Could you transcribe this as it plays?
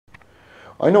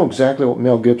I know exactly what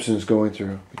Mel Gibson is going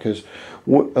through, because,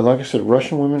 like I said,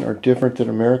 Russian women are different than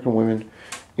American women.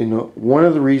 One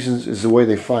of the reasons is the way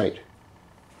they fight.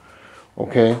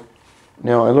 Okay?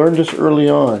 Now, I learned this early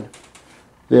on,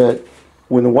 that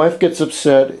when the wife gets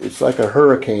upset, it's like a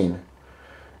hurricane.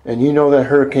 And you know that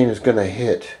hurricane is going to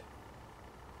hit.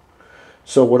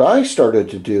 So what I started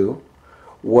to do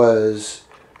was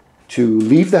to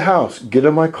leave the house, get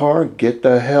in my car, get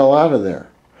the hell out of there.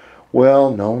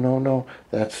 Well, no.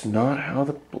 That's not how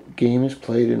the game is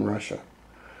played in Russia.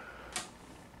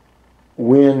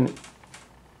 When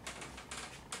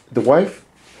the wife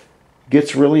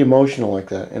gets really emotional like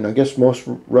that, and I guess most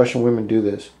Russian women do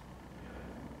this,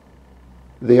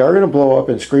 they are going to blow up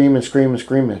and scream and scream and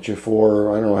scream at you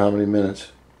for I don't know how many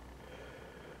minutes.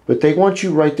 But they want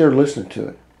you right there listening to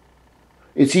it.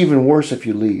 It's even worse if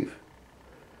you leave.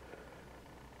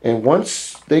 And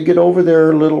once they get over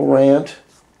their little rant,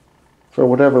 for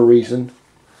whatever reason,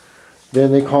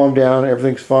 then they calm down,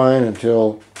 everything's fine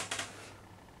until,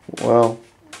 well,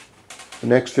 the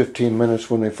next 15 minutes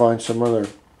when they find something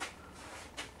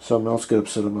else to get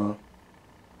upset about.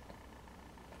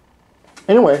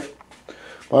 Anyway,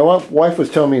 my wife was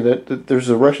telling me that there's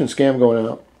a Russian scam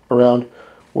going around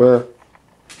where,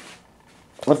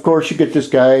 of course, you get this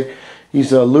guy,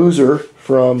 he's a loser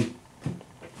from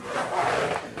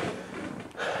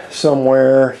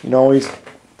somewhere, he's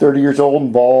 30 years old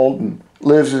and bald and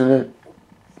lives in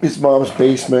his mom's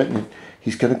basement, and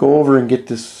he's going to go over and get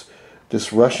this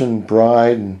Russian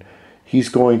bride, and he's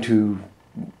going to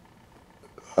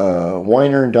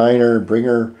wine her and dine her and bring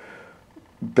her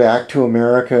back to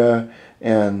America,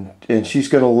 and she's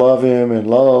going to love him and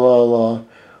la la la la.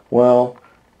 Well,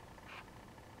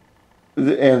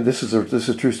 and this is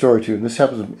a true story too, and this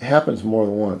happens more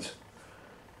than once.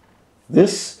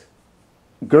 This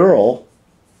girl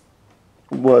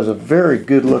was a very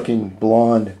good-looking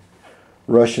blonde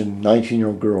Russian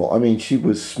 19-year-old girl. I mean, she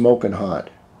was smoking hot.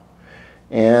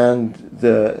 And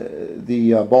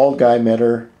the bald guy met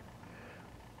her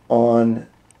on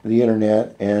the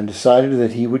internet and decided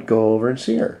that he would go over and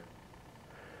see her.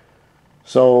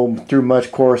 So through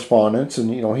much correspondence,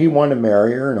 and he wanted to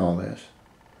marry her and all this.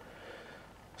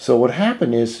 So what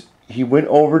happened is he went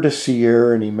over to see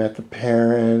her, and he met the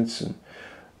parents and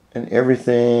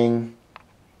everything.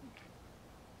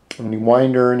 And he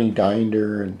wined her and he dined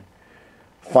her and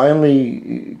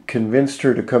finally convinced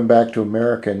her to come back to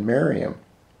America and marry him.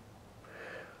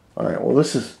 All right, well,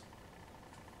 this is...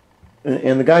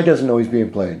 And the guy doesn't know he's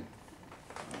being played.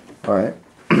 All right.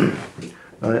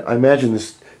 I imagine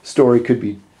this story could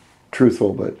be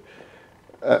truthful, but...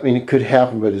 I mean, it could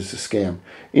happen, but it's a scam.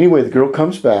 Anyway, the girl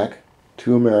comes back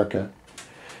to America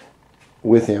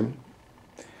with him.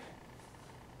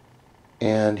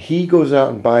 And he goes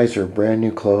out and buys her brand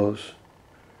new clothes,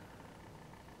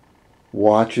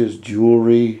 watches,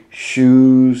 jewelry,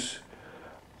 shoes,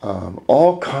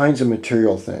 all kinds of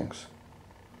material things.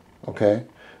 Okay?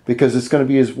 Because it's going to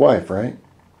be his wife, right?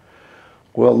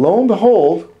 Well, lo and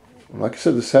behold, like I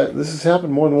said, this has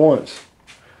happened more than once.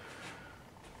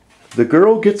 The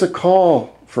girl gets a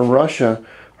call from Russia.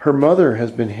 Her mother has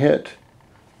been hit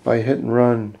by a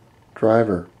hit-and-run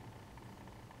driver.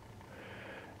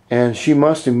 And she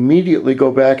must immediately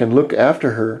go back and look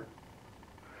after her.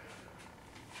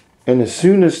 And as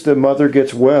soon as the mother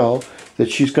gets well,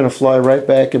 that she's going to fly right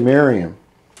back and marry him.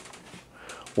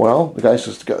 Well, the guy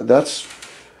says, that's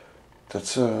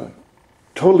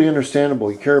totally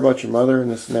understandable. You care about your mother and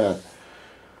this and that.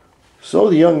 So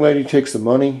the young lady takes the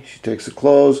money, she takes the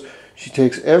clothes, she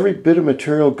takes every bit of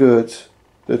material goods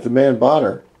that the man bought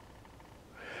her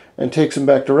and takes them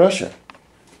back to Russia.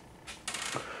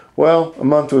 Well, a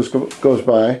month goes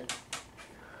by,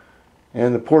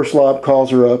 and the poor slob calls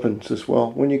her up and says,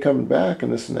 well, when are you coming back,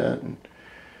 and this and that. And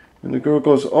the girl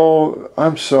goes, oh,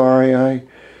 I'm sorry,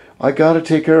 I got to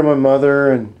take care of my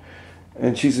mother,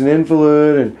 and she's an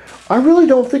invalid, and I really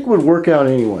don't think it would work out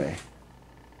anyway.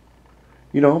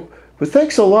 But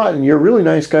thanks a lot, and you're a really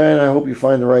nice guy, and I hope you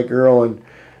find the right girl,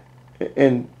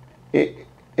 and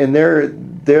there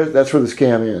that's where the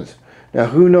scam ends. Now,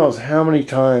 who knows how many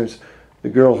times the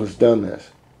girl has done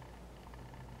this.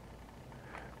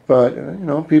 But,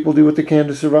 people do what they can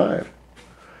to survive.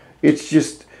 It's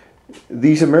just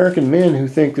these American men who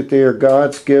think that they are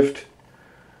God's gift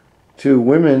to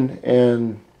women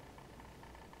and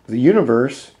the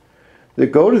universe that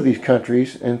go to these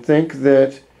countries and think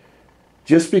that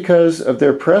just because of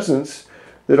their presence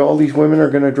that all these women are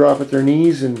going to drop at their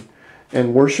knees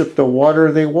and worship the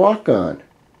water they walk on,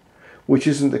 which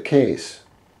isn't the case.